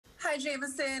Hi,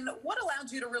 Jameson. What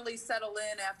allowed you to really settle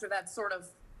in after that sort of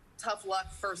tough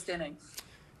luck first inning?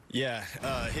 Yeah,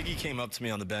 Higgy came up to me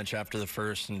on the bench after the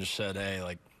first and just said, hey,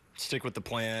 like, stick with the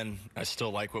plan. I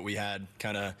still like what we had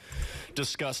kind of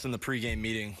discussed in the pregame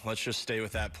meeting. Let's just stay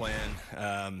with that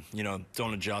plan.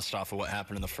 Don't adjust off of what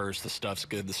happened in the first. The stuff's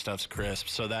good. The stuff's crisp.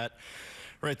 So that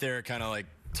right there kind of like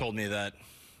told me that,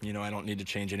 I don't need to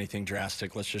change anything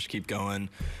drastic. Let's just keep going.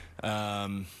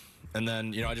 And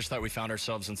then, I just thought we found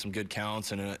ourselves in some good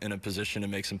counts and in a position to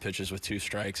make some pitches with 2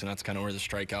 strikes, and that's kind of where the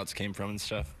strikeouts came from and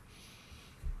stuff.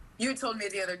 You had told me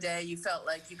the other day you felt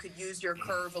like you could use your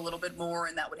curve a little bit more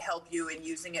and that would help you in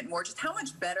using it more. Just how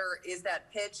much better is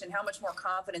that pitch and how much more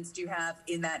confidence do you have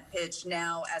in that pitch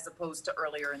now as opposed to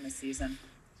earlier in the season?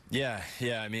 Yeah.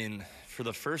 I mean, for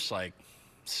the first,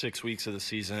 6 weeks of the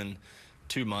season,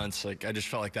 2 months, I just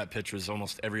felt like that pitch was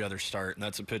almost every other start. And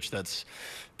that's a pitch that's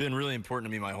been really important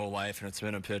to me my whole life. And it's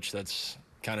been a pitch that's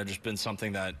kind of just been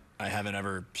something that I haven't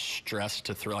ever stressed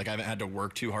to throw. I haven't had to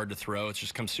work too hard to throw. It's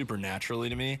just come super naturally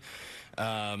to me.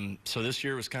 So this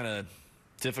year was kind of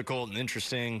difficult and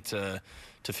interesting to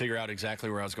figure out exactly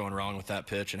where I was going wrong with that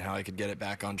pitch and how I could get it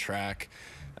back on track.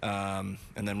 And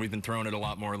then we've been throwing it a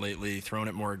lot more lately, throwing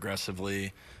it more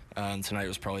aggressively. And tonight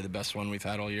was probably the best one we've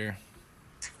had all year.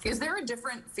 Is there a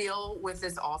different feel with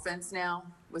this offense now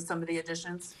with some of the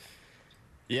additions?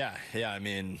 Yeah. I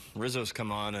mean, Rizzo's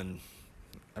come on and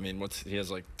he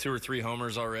has 2 or 3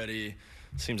 homers already.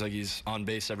 Seems like he's on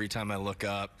base every time I look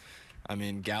up. I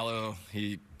mean, Gallo,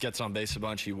 he gets on base a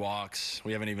bunch, he walks.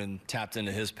 We haven't even tapped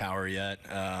into his power yet.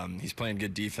 He's playing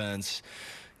good defense.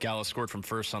 Gallo scored from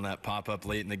first on that pop-up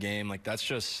late in the game.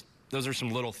 Those are some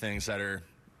little things that are,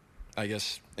 I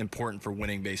guess, important for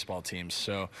winning baseball teams.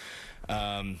 So,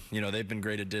 they've been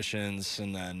great additions.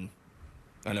 And then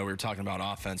I know we were talking about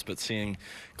offense, but seeing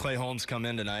Clay Holmes come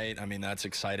in tonight, that's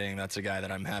exciting. That's a guy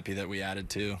that I'm happy that we added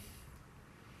to.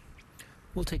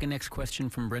 We'll take a next question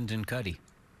from Brendan Cuddy.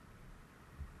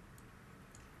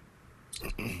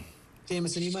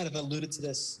 Jameson, you might have alluded to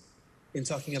this in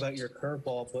talking about your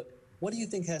curveball, but what do you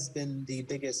think has been the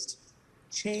biggest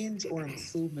change or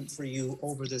improvement for you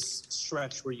over this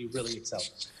stretch where you really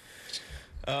excelled?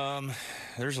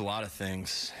 There's a lot of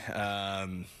things.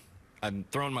 I'm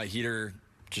throwing my heater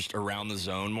just around the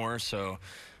zone more, so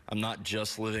I'm not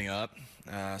just living up.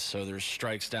 So there's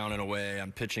strikes down and away.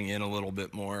 I'm pitching in a little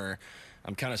bit more.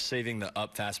 I'm kind of saving the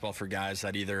up fastball for guys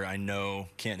that either I know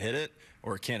can't hit it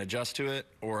or can't adjust to it,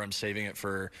 or I'm saving it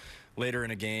for later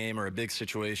in a game or a big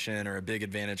situation or a big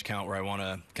advantage count where I want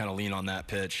to kind of lean on that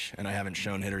pitch, and I haven't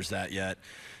shown hitters that yet.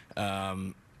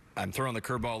 I'm throwing the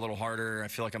curveball a little harder. I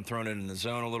feel like I'm throwing it in the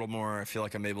zone a little more. I feel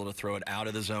like I'm able to throw it out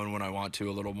of the zone when I want to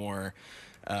a little more.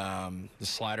 The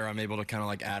slider, I'm able to kind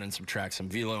of add and subtract some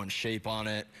velo and shape on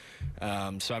it.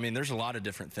 So, there's a lot of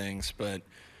different things, but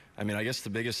I guess the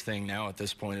biggest thing now at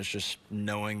this point is just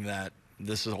knowing that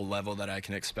this is a level that I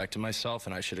can expect of myself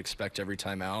and I should expect every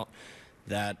time out.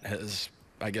 That has,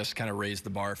 I guess, kind of raised the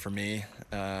bar for me,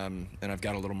 and I've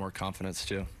got a little more confidence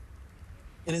too.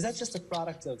 And is that just a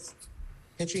product of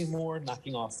pitching more,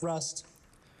 knocking off rust,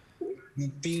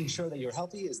 being sure that you're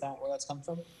healthy? Is that where that's come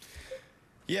from?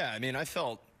 Yeah, I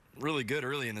felt really good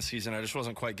early in the season. I just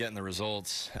wasn't quite getting the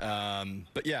results.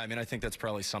 But yeah, I think that's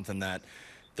probably something that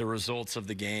the results of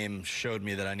the game showed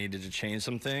me that I needed to change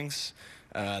some things.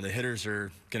 The hitters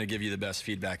are going to give you the best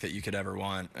feedback that you could ever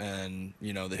want. And,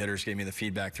 the hitters gave me the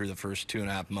feedback through the first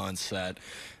 2.5 months that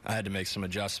I had to make some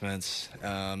adjustments.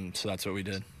 So that's what we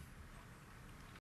did.